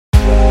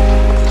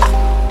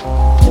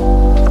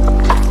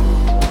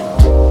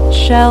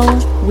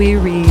Shall we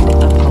read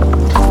a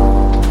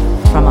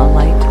poem from A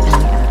Light in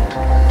the Attic?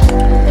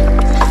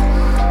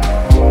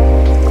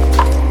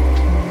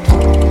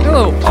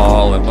 Hello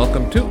all, and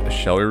welcome to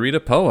Shall We Read a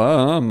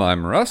Poem?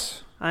 I'm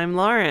Russ. I'm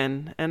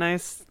Lauren, and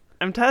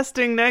I'm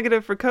testing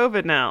negative for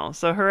COVID now,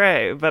 so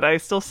hooray, but I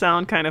still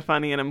sound kind of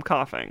funny and I'm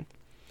coughing.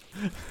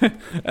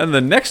 And the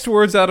next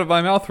words out of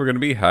my mouth were going to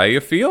be, how you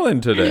feeling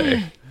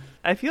today?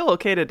 I feel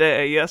okay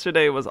today.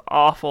 Yesterday was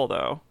awful,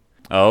 though.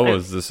 Oh,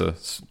 was this a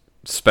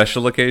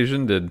special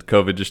occasion? Did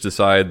COVID just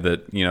decide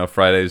that,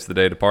 Friday's the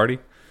day to party?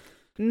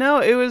 No,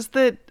 it was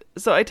that...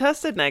 So I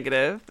tested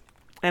negative,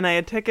 and I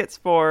had tickets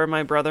for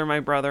my brother,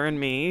 and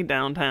me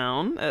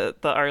downtown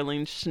at the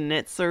Arlene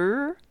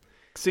Schnitzer.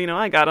 So,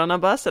 I got on a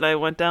bus and I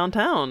went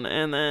downtown,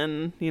 and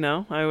then,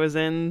 I was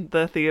in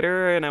the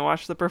theater and I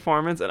watched the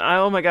performance, and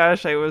oh my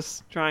gosh, I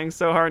was trying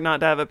so hard not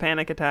to have a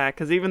panic attack,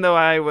 because even though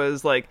I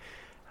was like,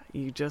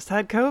 you just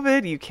had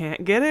COVID, you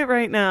can't get it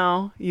right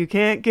now. You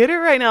can't get it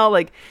right now.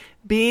 Like,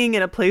 being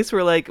in a place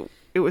where, like,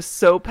 it was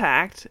so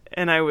packed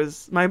and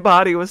my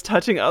body was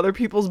touching other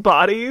people's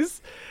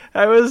bodies.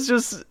 I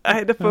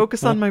had to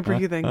focus on my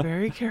breathing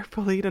very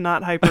carefully to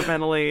not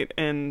hyperventilate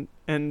and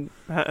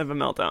have a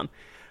meltdown.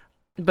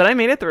 But I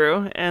made it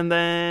through, and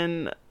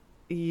then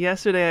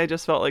yesterday I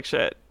just felt like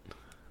shit.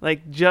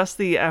 Like, just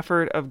the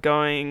effort of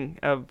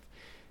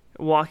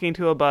walking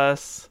to a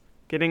bus,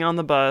 getting on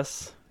the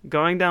bus,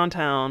 going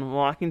downtown,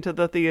 walking to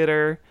the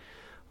theater,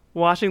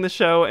 watching the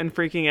show and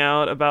freaking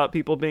out about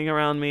people being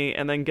around me,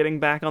 and then getting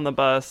back on the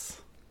bus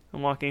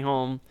and walking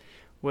home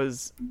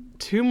was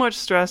too much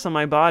stress on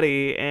my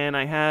body, and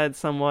I had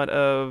somewhat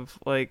of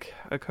like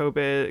a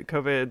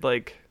COVID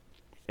like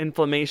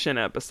inflammation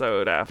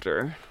episode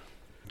after.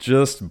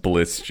 Just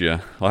blitzed you.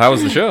 Well, how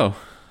was the show?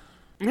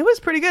 It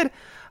was pretty good.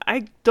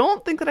 I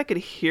don't think that I could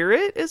hear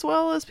it as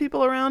well as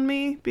people around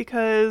me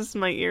because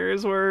my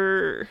ears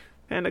were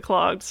kind of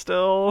clogged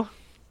still.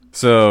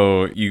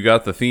 So you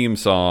got the theme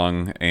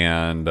song,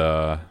 and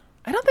I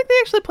don't think they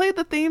actually played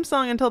the theme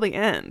song until the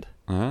end.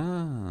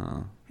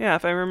 Ah. Yeah,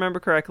 if I remember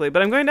correctly.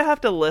 But I'm going to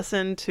have to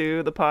listen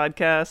to the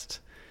podcast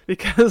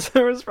because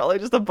there was probably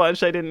just a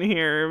bunch I didn't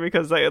hear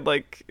because I had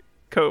like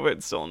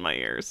COVID still in my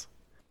ears.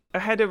 I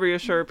had to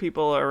reassure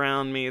people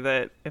around me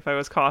that if I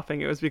was coughing,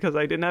 it was because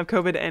I didn't have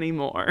COVID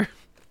anymore.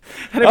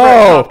 And I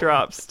brought cough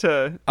drops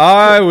to...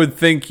 I would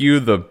think you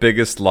the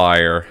biggest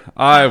liar.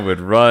 I would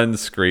run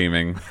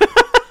screaming.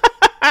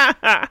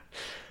 I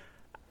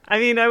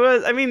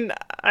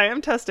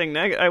am testing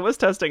negative. I was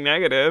testing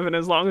negative, and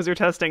as long as you're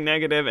testing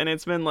negative, and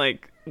it's been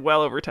like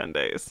well over 10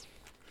 days.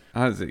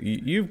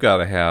 You've got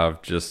to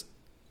have just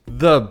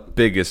the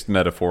biggest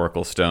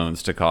metaphorical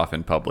stones to cough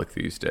in public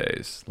these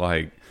days.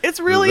 Like, it's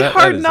really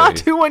hard not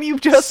to when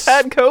you've just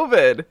had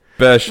COVID.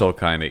 Special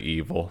kind of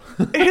evil.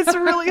 It's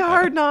really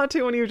hard not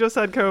to when you've just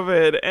had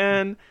COVID.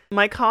 And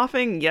my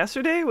coughing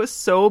yesterday was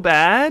so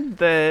bad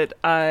that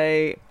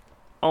I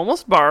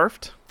almost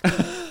barfed.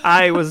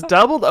 I was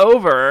doubled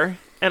over,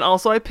 and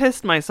also I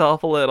pissed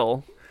myself a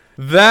little.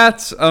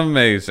 That's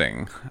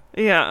amazing.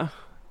 Yeah.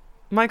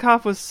 My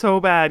cough was so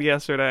bad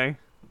yesterday.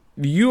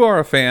 You are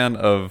a fan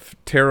of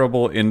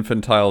terrible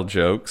infantile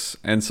jokes,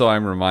 and so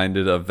I'm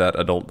reminded of that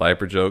adult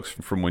diaper jokes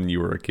from when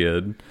you were a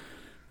kid.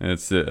 And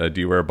it's, do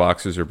you wear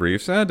boxers or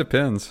briefs? It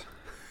depends.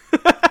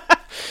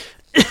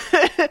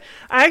 I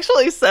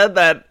actually said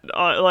that,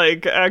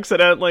 like,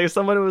 accidentally.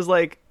 Someone was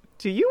like,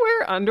 do you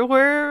wear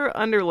underwear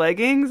under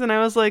leggings? And I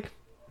was like,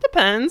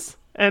 depends.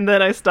 And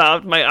then I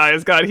stopped, my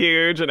eyes got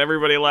huge, and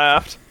everybody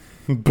laughed.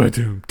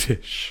 Badoom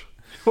tish.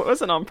 It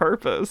wasn't on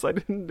purpose.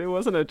 It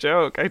wasn't a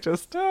joke. I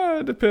just...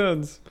 it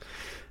depends.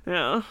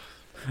 Yeah.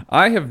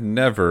 I have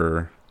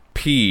never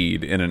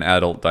peed in an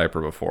adult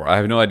diaper before. I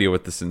have no idea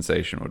what the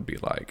sensation would be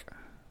like.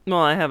 Well,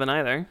 I haven't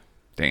either.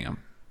 Damn.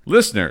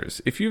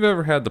 Listeners, if you've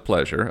ever had the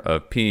pleasure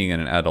of peeing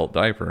in an adult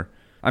diaper,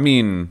 I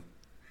mean,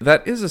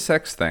 that is a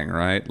sex thing,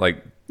 right?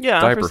 Like,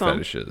 yeah, diaper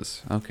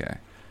fetishes. Okay.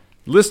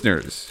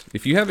 Listeners,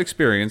 if you have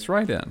experience,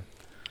 write in.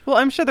 Well,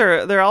 I'm sure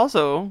there are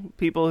also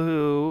people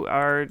who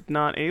are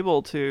not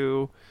able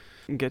to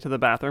get to the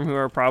bathroom who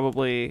are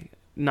probably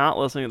not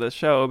listening to this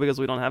show because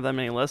we don't have that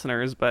many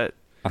listeners, but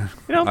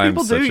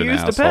people do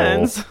use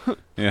Depends.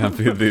 Yeah,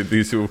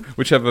 these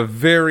which have a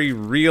very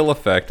real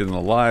effect in the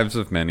lives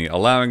of many,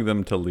 allowing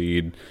them to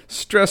lead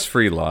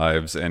stress-free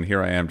lives. And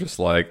here I am, just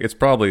like, it's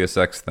probably a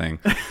sex thing.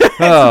 It's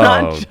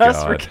not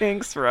just for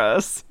kinks for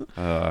us.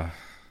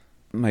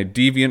 My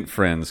deviant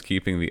friends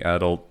keeping the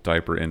adult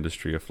diaper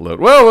industry afloat.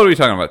 Well, what are we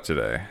talking about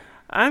today?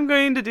 I'm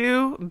going to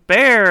do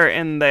bear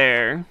in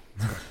there.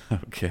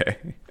 Okay.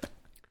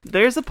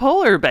 There's a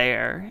polar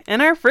bear in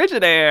our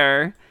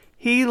Frigidaire.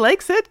 He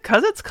likes it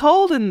 'cause it's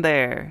cold in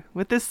there,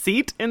 with his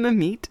seat in the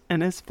meat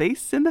and his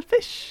face in the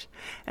fish,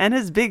 and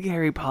his big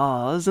hairy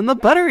paws in the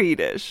buttery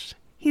dish.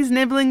 He's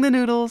nibbling the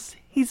noodles,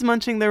 he's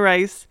munching the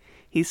rice,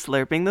 he's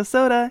slurping the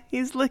soda,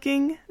 he's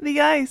licking the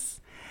ice.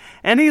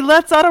 And he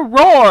lets out a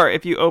roar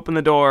if you open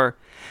the door,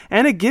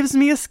 and it gives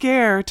me a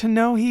scare to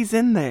know he's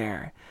in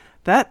there.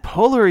 That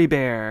polary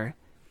bear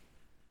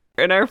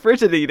in our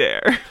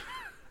Frigidaire.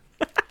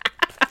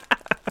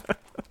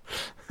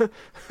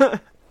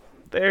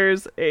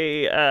 There's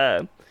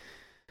a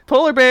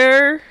polar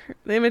bear.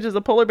 The image is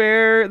a polar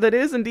bear that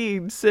is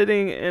indeed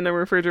sitting in a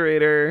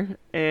refrigerator,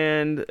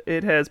 and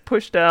it has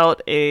pushed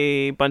out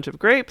a bunch of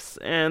grapes,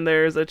 and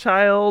there's a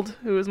child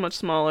who is much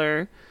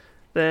smaller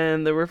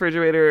than the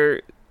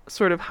refrigerator,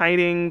 sort of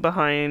hiding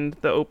behind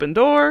the open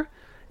door,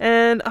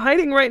 and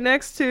hiding right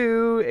next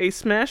to a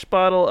smashed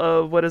bottle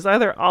of what is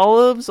either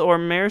olives or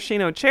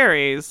maraschino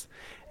cherries,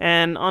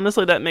 and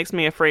honestly that makes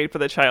me afraid for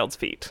the child's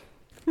feet.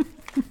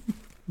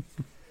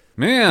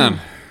 Man,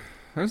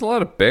 there's a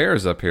lot of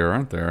bears up here,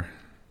 aren't there?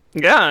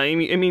 Yeah, I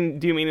mean,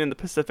 do you mean in the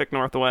Pacific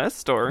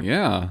Northwest, or?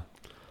 Yeah.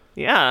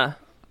 Yeah.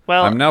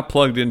 Well, I'm now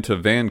plugged into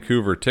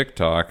Vancouver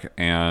TikTok,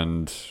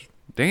 and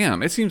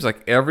damn, it seems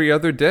like every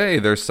other day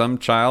there's some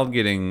child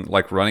getting,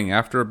 like, running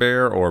after a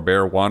bear, or a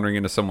bear wandering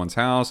into someone's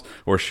house,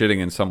 or shitting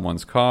in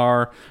someone's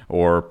car,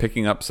 or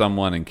picking up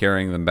someone and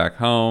carrying them back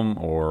home,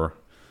 or...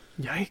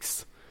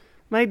 Yikes.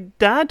 My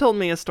dad told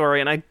me a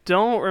story, and I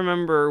don't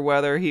remember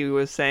whether he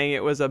was saying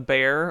it was a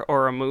bear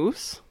or a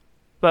moose,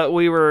 but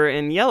we were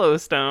in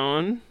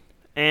Yellowstone,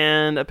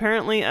 and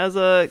apparently as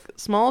a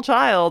small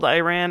child,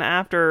 I ran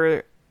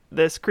after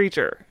this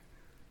creature,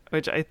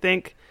 which I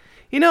think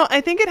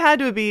it had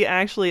to be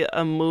actually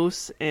a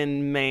moose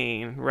in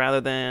Maine rather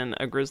than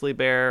a grizzly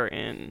bear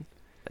in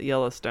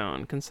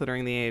Yellowstone,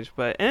 considering the age.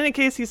 But in any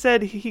case, he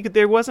said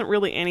there wasn't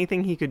really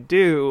anything he could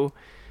do,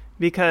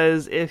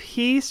 because if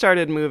he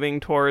started moving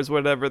towards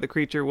whatever the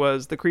creature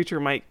was, the creature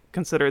might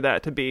consider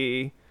that to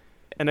be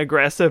an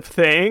aggressive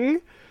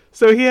thing.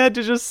 So he had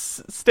to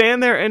just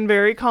stand there and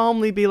very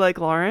calmly be like,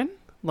 Lauren,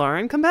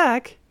 come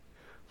back.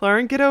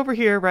 Lauren, get over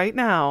here right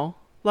now.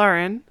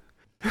 Lauren.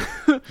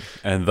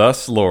 And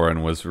thus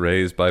Lauren was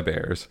raised by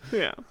bears.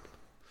 Yeah.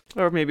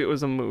 Or maybe it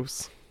was a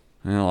moose.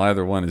 Well,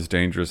 either one is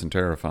dangerous and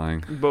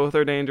terrifying. Both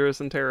are dangerous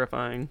and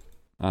terrifying.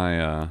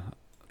 I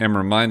am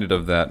reminded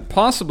of that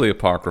possibly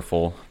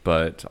apocryphal,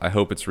 but I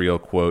hope it's real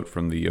quote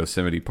from the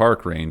Yosemite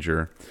Park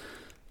Ranger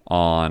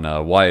on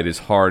why it is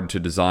hard to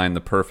design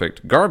the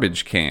perfect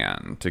garbage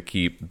can to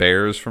keep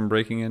bears from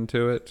breaking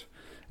into it.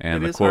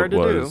 And the quote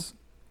was,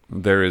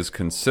 "There is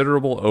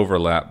considerable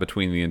overlap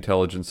between the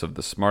intelligence of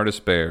the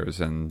smartest bears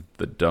and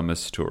the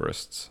dumbest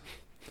tourists."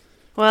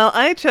 Well,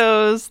 I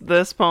chose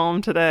this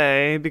poem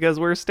today because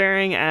we're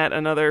staring at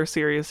another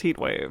serious heat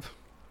wave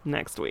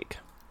next week.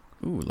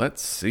 Ooh,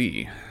 let's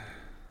see.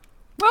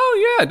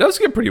 Oh, yeah, it does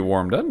get pretty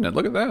warm, doesn't it?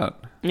 Look at that.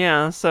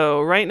 Yeah,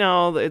 so right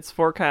now it's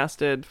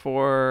forecasted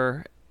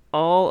for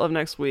all of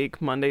next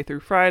week, Monday through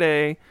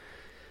Friday,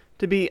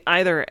 to be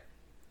either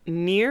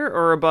near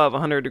or above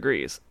 100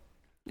 degrees.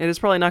 It is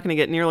probably not going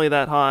to get nearly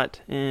that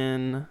hot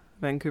in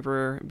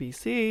Vancouver,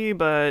 BC,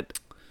 but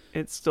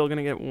it's still going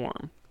to get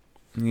warm.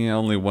 Yeah,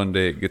 only one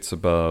day it gets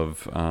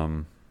above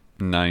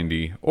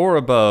 90 or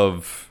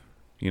above,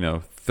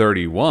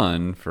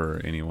 31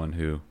 for anyone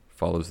who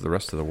follows the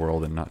rest of the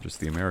world and not just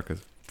the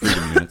America's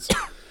freedom units.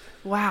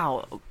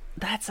 Wow,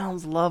 that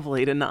sounds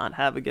lovely to not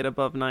have it get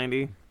above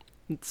 90.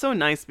 It's so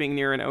nice being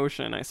near an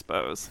ocean, I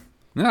suppose.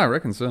 Yeah, I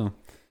reckon so.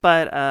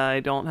 But I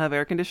don't have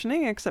air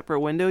conditioning except for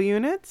window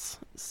units,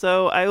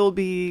 so I will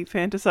be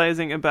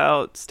fantasizing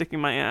about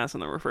sticking my ass in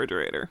the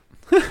refrigerator.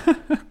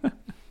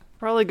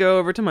 Probably go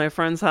over to my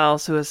friend's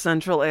house who has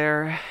central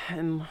air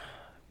and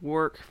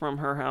work from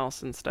her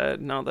house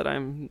instead, now that I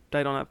don't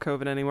have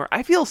COVID anymore.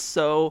 I feel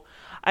so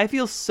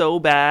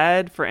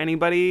bad for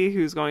anybody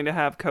who's going to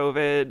have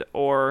COVID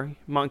or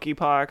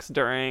monkeypox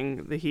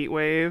during the heat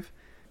wave.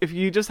 If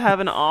you just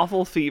have an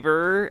awful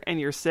fever and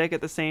you're sick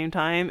at the same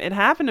time. It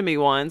happened to me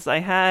once.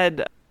 I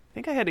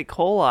think I had E.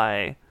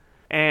 coli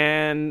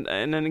and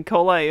an E.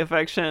 coli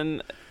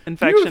infection. You've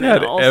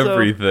had and also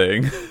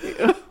everything.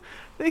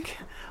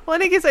 Well,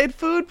 in any case, I had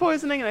food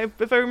poisoning, and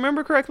if I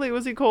remember correctly, it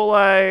was E.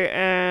 coli,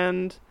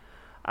 and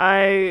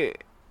I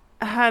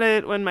had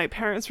it when my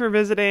parents were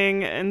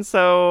visiting, and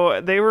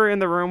so they were in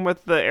the room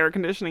with the air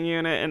conditioning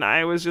unit, and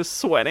I was just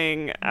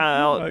sweating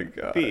out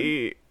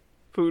the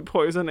food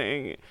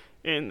poisoning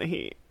in the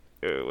heat.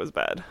 It was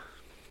bad.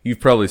 You've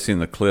probably seen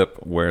the clip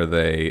where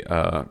they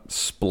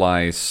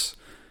splice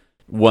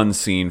one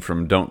scene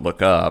from Don't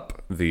Look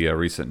Up, the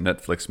recent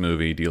Netflix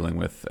movie dealing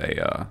with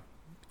a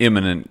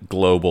imminent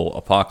global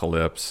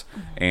apocalypse,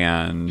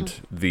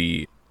 and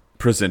the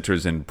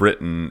presenters in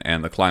Britain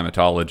and the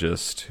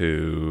climatologist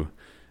who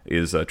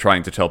is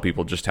trying to tell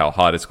people just how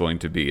hot it's going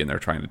to be, and they're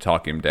trying to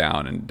talk him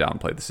down and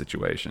downplay the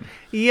situation.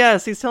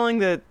 Yes, he's telling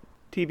the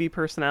TV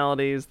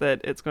personalities that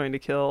it's going to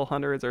kill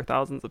hundreds or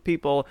thousands of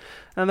people,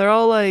 and they're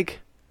all like,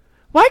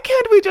 why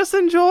can't we just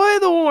enjoy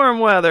the warm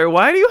weather?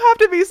 Why do you have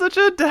to be such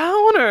a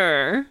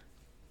downer?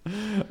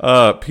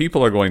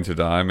 People are going to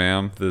die,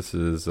 ma'am. This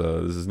is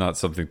not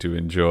something to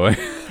enjoy.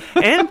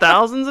 And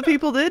thousands of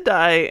people did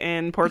die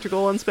in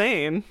Portugal and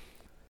Spain.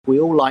 We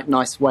all like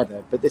nice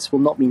weather, but this will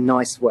not be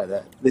nice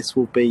weather. This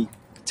will be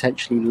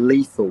potentially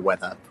lethal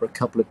weather for a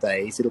couple of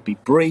days. It'll be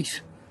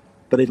brief,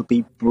 but it'll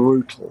be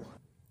brutal.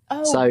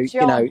 Oh, so,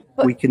 John,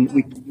 we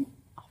can...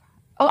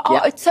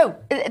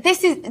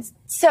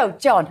 So,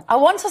 John, I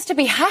want us to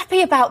be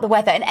happy about the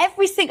weather and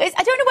every single.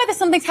 I don't know whether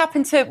something's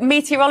happened to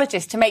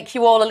meteorologists to make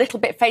you all a little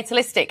bit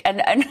fatalistic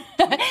and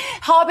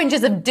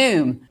harbingers of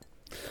doom.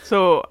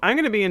 So I'm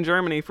going to be in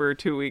Germany for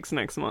 2 weeks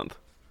next month.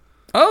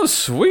 Oh,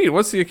 sweet.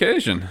 What's the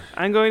occasion?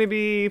 I'm going to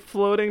be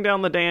floating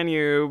down the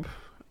Danube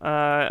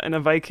in a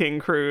Viking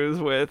cruise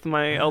with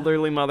my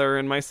elderly mother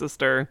and my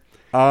sister.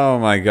 Oh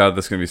my god,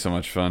 that's going to be so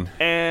much fun.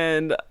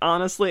 And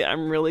honestly,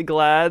 I'm really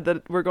glad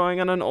that we're going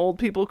on an old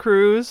people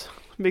cruise,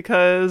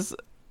 because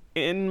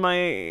in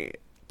my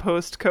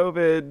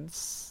post-COVID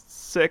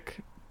sick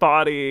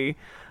body,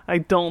 I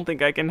don't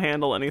think I can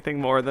handle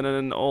anything more than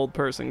an old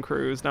person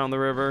cruise down the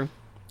river.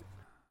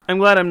 I'm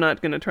glad I'm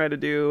not going to try to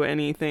do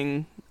any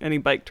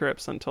bike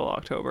trips until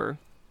October,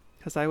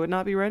 because I would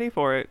not be ready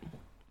for it.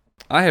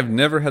 I have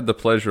never had the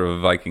pleasure of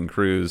a Viking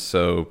cruise,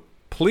 so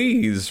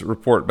please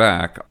report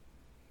back.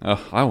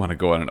 Oh, I want to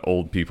go on an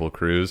old people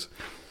cruise.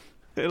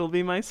 It'll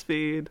be my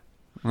speed.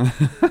 Yeah,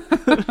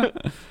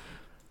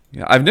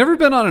 I've never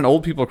been on an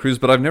old people cruise,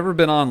 but I've never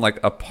been on like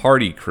a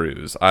party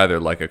cruise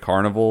either, like a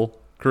carnival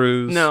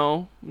cruise.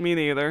 No, me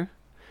neither.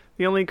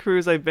 The only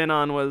cruise I've been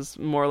on was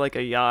more like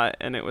a yacht,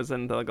 and it was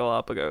in the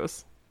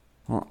Galapagos.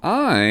 Well,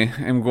 I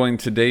am going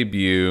to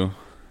debut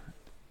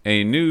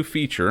a new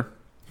feature.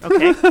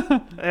 Okay.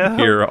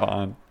 Here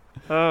on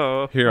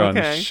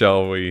okay.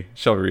 Shall We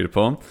Read a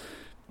Poem?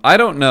 I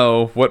don't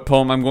know what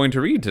poem I'm going to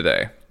read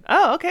today.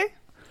 Oh, okay.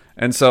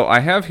 And so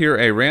I have here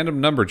a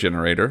random number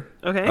generator.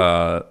 Okay.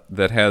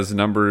 That has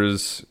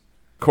numbers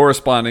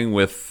corresponding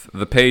with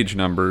the page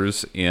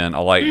numbers in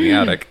A Light in the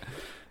Attic.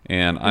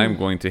 And I'm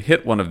going to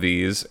hit one of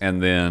these,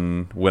 and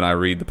then when I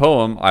read the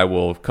poem, I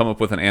will come up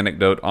with an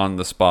anecdote on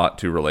the spot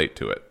to relate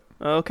to it.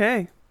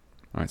 Okay.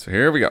 All right, so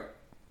here we go.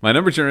 My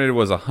number generator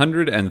was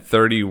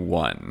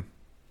 131.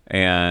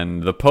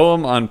 And the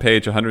poem on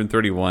page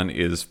 131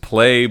 is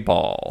Play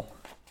Ball.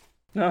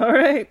 All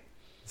right.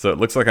 So it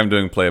looks like I'm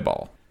doing play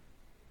ball.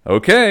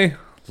 Okay,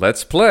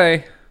 let's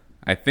play.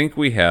 I think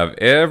we have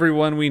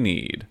everyone we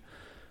need.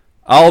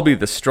 I'll be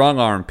the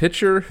strong-arm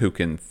pitcher who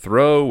can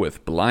throw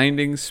with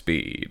blinding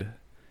speed.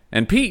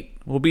 And Pete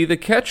will be the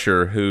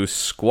catcher who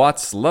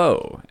squats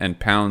low and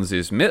pounds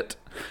his mitt.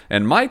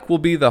 And Mike will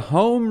be the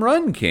home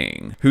run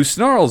king who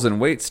snarls and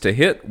waits to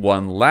hit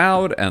one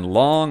loud and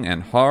long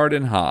and hard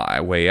and high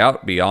way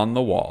out beyond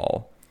the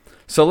wall.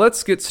 So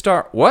let's get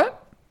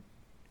What?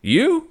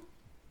 You?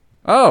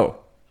 Oh,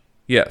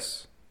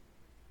 yes.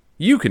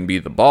 You can be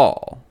the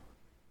ball.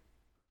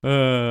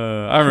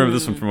 I remember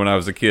this one from when I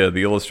was a kid.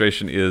 The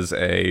illustration is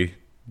a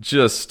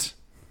just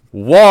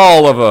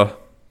wall of a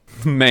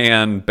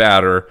man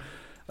batter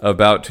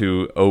about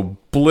to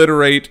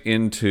obliterate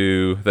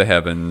into the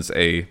heavens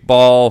a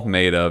ball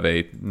made of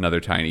another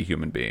tiny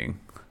human being.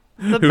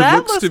 The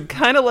bat looks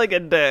kind of like a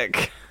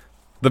dick.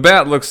 The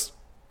bat looks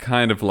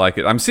kind of like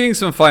it. I'm seeing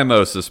some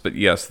phimosis, but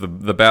yes, the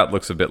bat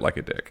looks a bit like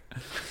a dick.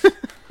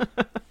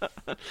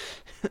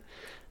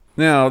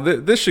 Now,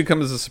 this should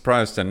come as a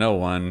surprise to no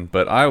one,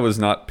 but I was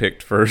not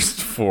picked first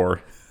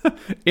for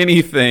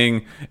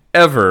anything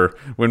ever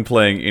when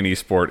playing any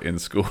sport in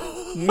school.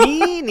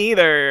 Me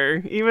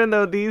neither, even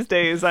though these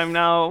days I'm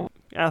now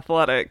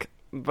athletic,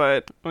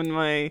 but in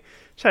my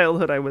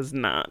childhood I was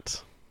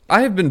not.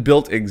 I have been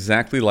built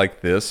exactly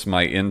like this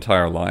my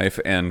entire life,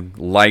 and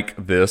like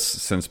this,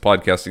 since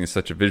podcasting is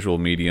such a visual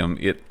medium,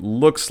 it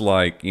looks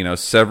like,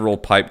 several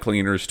pipe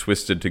cleaners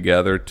twisted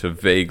together to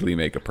vaguely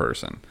make a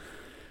person.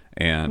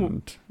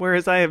 And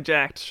whereas I have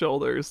jacked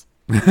shoulders.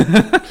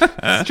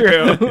 It's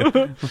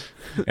true.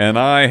 And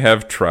I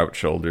have trout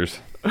shoulders.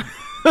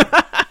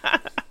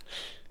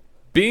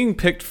 Being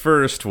picked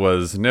first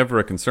was never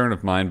a concern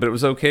of mine, but it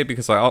was okay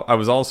because I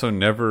was also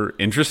never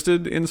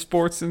interested in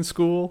sports in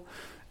school.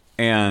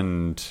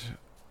 And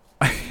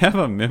I have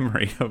a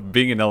memory of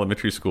being in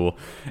elementary school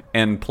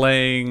and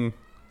playing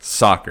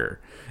soccer.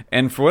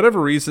 And for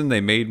whatever reason,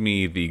 they made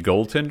me the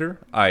goaltender.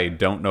 I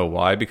don't know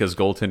why, because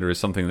goaltender is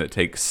something that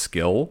takes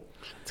skill.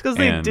 It's because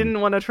they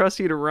didn't want to trust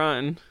you to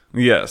run.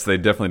 Yes, they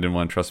definitely didn't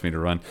want to trust me to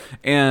run.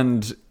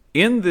 And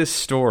in this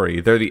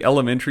story, they're the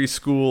elementary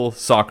school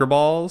soccer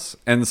balls.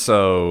 And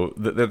so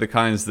they're the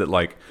kinds that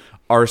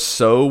are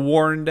so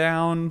worn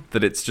down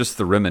that it's just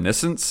the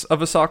reminiscence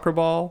of a soccer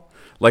ball.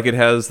 Like it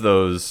has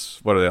those,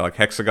 what are they, like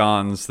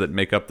hexagons that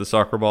make up the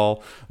soccer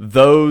ball.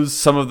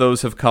 Some of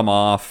those have come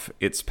off.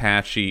 It's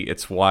patchy.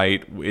 It's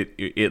white.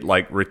 It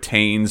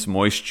retains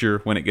moisture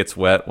when it gets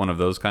wet. One of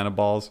those kind of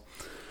balls.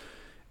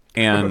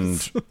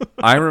 And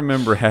I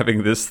remember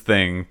having this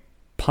thing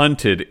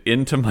punted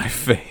into my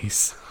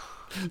face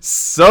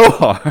so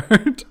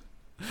hard.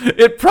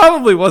 It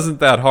probably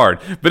wasn't that hard,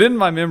 but in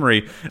my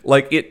memory,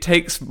 it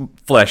takes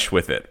flesh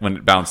with it when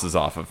it bounces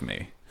off of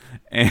me.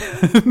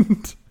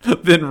 And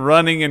then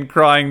running and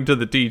crying to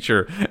the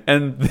teacher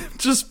and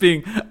just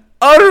being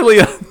utterly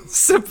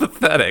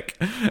unsympathetic.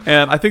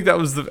 And I think that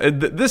was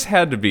this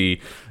had to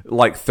be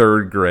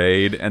third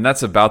grade, and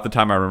that's about the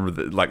time I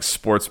remember that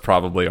sports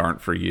probably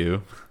aren't for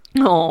you.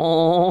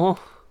 Oh,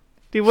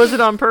 Was it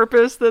on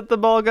purpose that the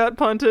ball got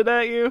punted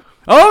at you?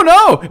 Oh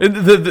no!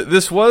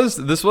 This was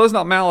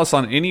not malice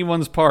on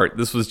anyone's part.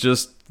 This was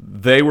just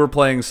they were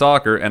playing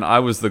soccer and I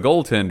was the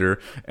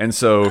goaltender, and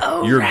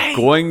so you're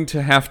going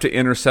to have to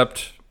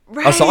intercept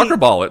a soccer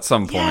ball at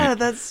some point. Yeah,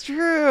 that's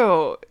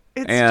true.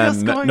 It's and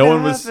just going no to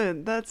one happen.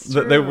 was. That's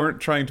true. They weren't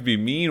trying to be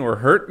mean or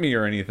hurt me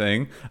or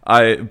anything.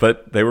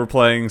 But they were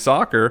playing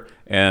soccer,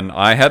 and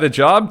I had a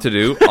job to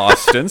do,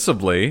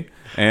 ostensibly.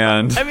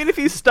 And I mean, if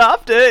you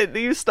stopped it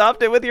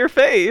with your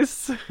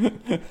face.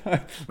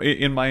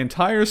 in my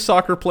entire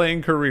soccer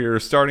playing career,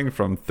 starting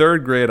from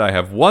 3rd grade, I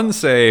have one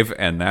save,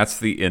 and that's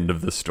the end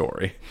of the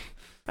story.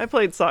 I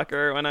played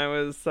soccer when I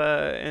was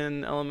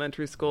in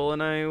elementary school,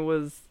 and I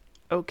was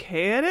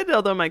okay at it,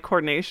 although my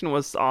coordination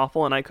was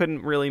awful and I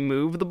couldn't really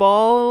move the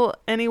ball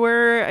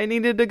anywhere I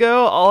needed to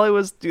go. All I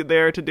was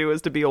there to do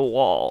was to be a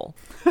wall.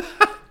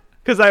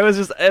 Because I was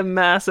just a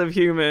massive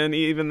human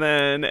even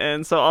then,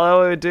 and so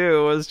all I would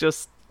do was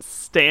just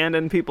stand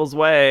in people's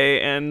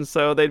way, and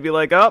so they'd be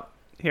like, oh,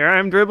 here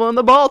I'm dribbling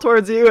the ball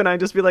towards you, and I'd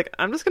just be like,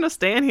 I'm just gonna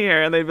stand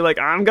here, and they'd be like,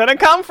 I'm gonna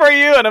come for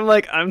you, and I'm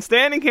like, I'm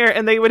standing here,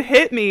 and they would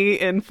hit me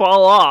and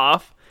fall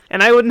off,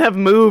 and I wouldn't have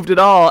moved at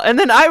all, and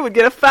then I would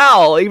get a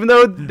foul, even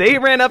though they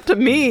ran up to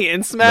me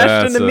and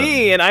smashed into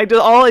me, and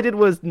all I did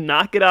was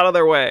not get out of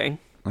their way.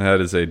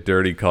 That is a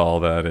dirty call,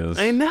 that is.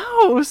 I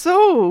know,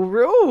 so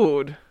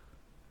rude.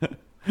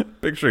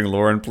 Picturing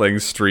Lauren playing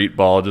street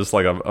ball, just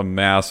like a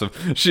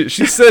massive... She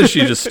says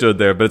she just stood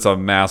there, but it's a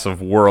massive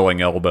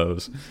whirling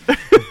elbows. I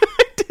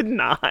did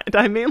not.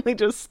 I mainly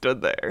just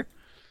stood there.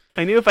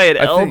 I knew if I had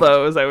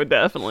elbows, I would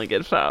definitely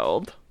get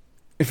fouled.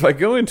 If I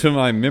go into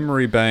my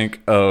memory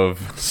bank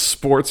of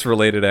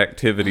sports-related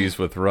activities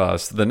with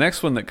Russ, the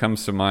next one that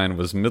comes to mind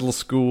was middle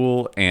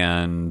school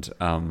and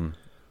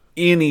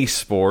any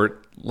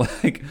sport.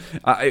 Like,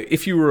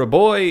 if you were a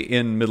boy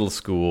in middle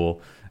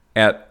school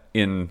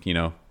in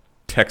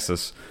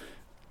Texas,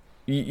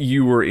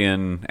 you were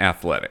in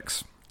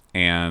athletics.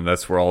 And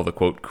that's where all the,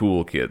 quote,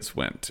 cool kids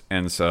went.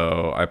 And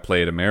so I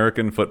played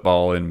American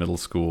football in middle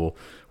school,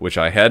 which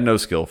I had no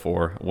skill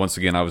for. Once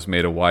again, I was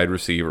made a wide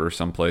receiver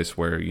someplace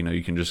where,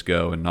 you can just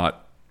go and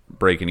not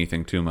break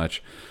anything too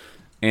much.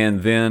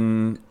 And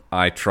then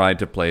I tried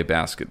to play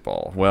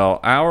basketball. Well,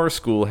 our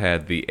school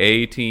had the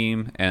A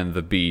team and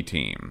the B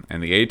team.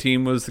 And the A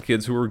team was the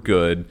kids who were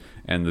good,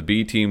 and the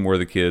B team were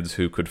the kids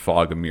who could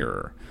fog a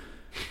mirror.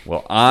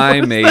 Well, I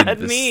made What does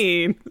that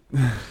mean?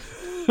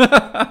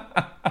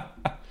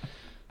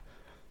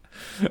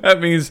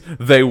 That means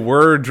they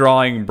were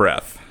drawing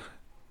breath.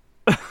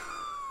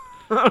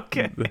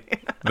 Okay.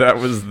 That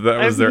was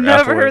their I've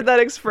never heard that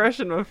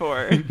expression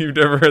before. You've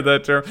never heard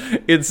that term?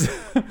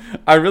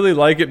 I really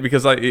like it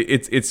because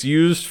it's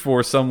used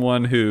for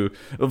someone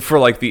for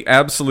like the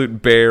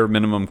absolute bare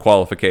minimum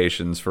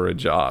qualifications for a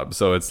job.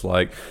 So it's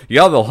like,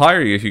 yeah, they'll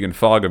hire you if you can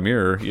fog a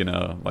mirror,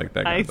 like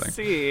that kind of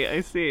thing.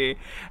 I see.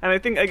 And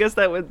I guess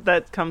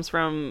that comes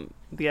from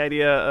the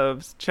idea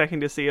of checking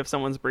to see if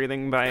someone's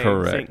breathing by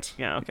Correct.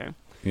 Yeah, okay.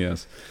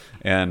 Yes.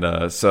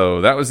 And so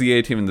that was the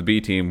A team and the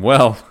B team.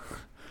 Well,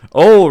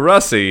 old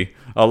Russie,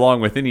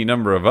 along with any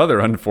number of other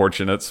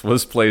unfortunates,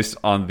 was placed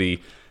on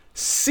the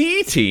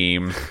C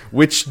team,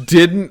 which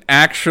didn't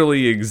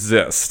actually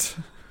exist.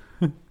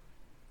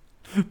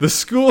 The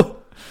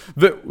school,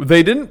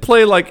 they didn't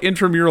play like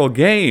intramural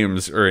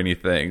games or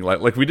anything.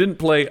 Like we didn't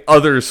play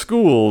other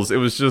schools. It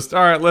was just,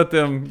 all right, let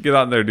them get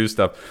out there and do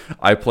stuff.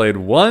 I played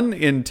one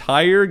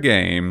entire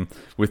game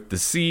with the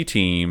C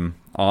team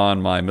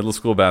on my middle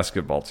school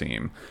basketball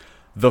team.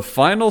 The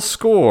final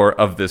score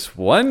of this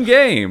one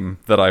game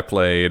that I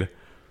played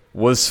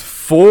was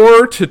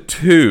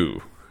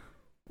 4-2.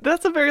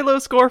 That's a very low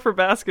score for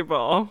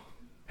basketball.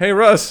 Hey,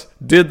 Russ,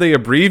 did they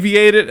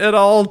abbreviate it at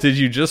all? Did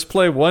you just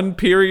play one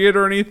period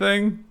or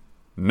anything?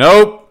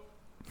 Nope.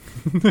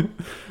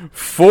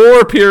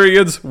 4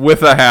 periods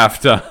with a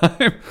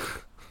halftime.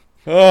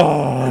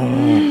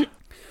 Oh.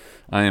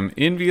 I am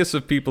envious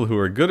of people who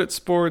are good at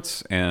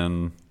sports,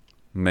 and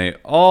may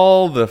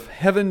all the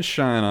heavens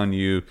shine on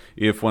you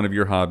if one of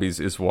your hobbies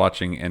is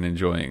watching and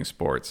enjoying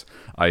sports.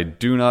 I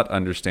do not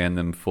understand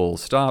them full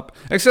stop,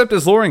 except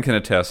as Lauren can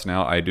attest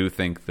now, I do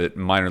think that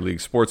minor league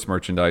sports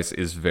merchandise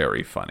is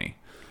very funny.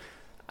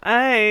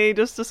 I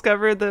just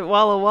discovered that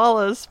Walla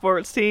Walla's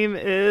sports team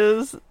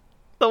is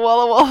the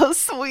Walla Walla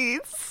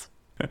Sweets.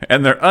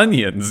 And they're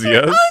onions,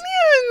 yes?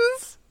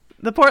 Onions!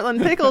 The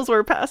Portland Pickles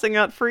were passing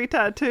out free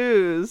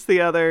tattoos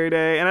the other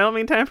day. And I don't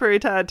mean temporary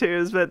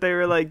tattoos, but they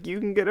were like, you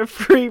can get a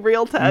free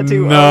real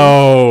tattoo.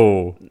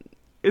 No!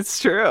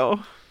 It's true.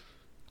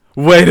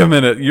 Wait a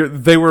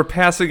minute. They were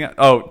passing out...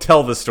 Oh,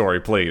 tell the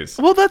story, please.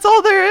 Well, that's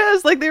all there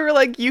is. Like, they were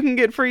like, you can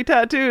get free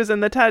tattoos,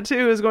 and the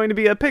tattoo is going to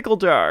be a pickle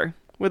jar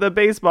with a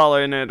baseball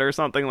in it or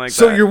something like that.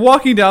 So you're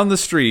walking down the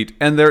street,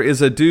 and there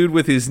is a dude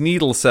with his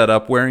needle set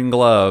up wearing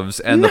gloves,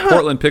 and the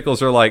Portland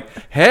Pickles are like,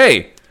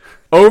 hey...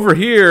 over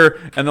here,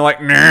 and they're like,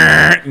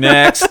 nah,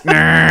 next,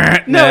 nah,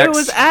 no, it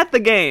was at the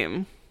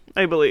game,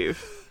 I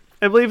believe.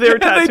 I believe they were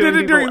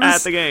tattooing people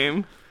at the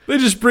game. They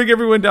just bring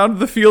everyone down to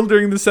the field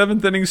during the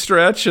 7th inning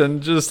stretch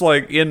and just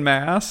like en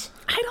masse.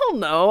 I don't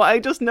know. I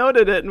just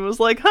noted it and was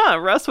like,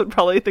 Russ would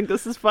probably think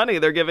this is funny.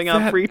 They're giving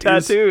out free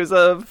tattoos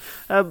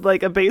of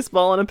like a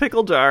baseball and a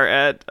pickle jar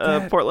at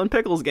a Portland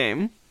Pickles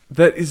game.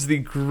 That is the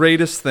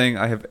greatest thing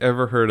I have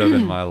ever heard of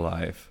in my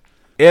life.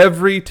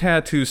 Every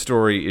tattoo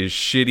story is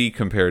shitty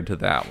compared to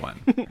that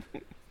one.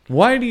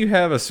 Why do you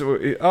have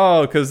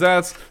because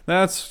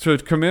that's to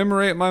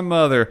commemorate my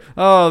mother.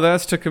 Oh,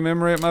 that's to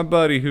commemorate my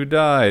buddy who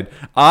died.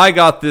 I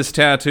got this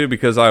tattoo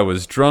because I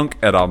was drunk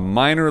at a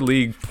minor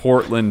league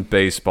Portland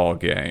baseball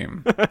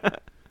game.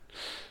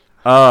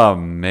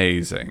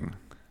 Amazing.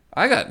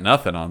 I got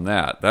nothing on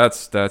that.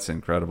 That's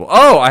incredible.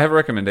 Oh, I have a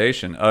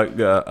recommendation.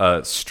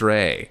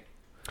 Stray.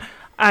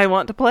 I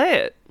want to play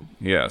it.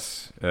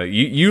 Yes.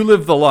 You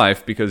live the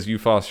life because you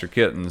foster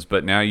kittens,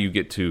 but now you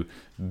get to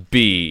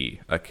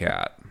be a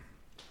cat.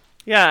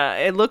 Yeah,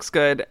 it looks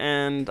good,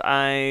 and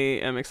I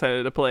am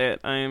excited to play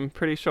it. I'm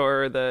pretty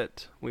sure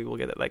that we will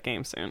get that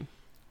game soon.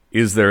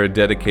 Is there a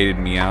dedicated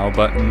meow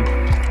button?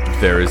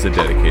 There is a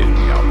dedicated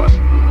meow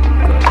button.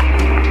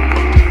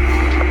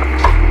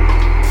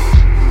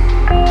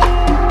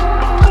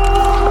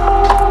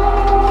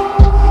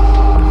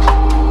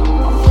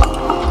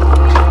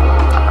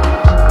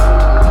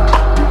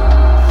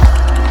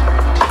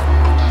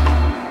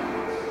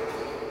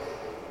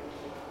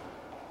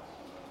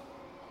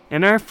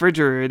 In our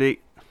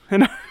refrigerator,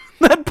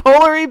 that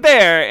polar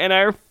bear in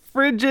our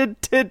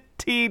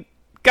frigidity.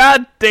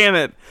 God damn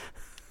it!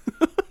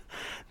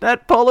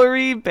 That polar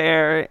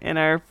bear in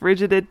our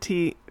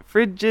frigidity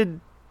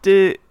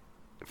dare.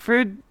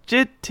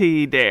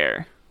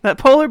 That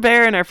polar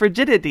bear in our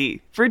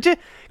frigidity.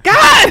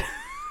 God!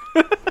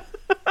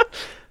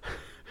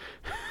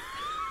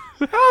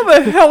 How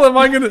the hell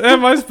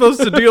am I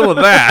supposed to deal with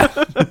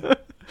that?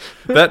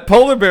 That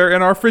polar bear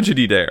in our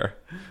frigidaire.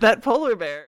 That polar bear.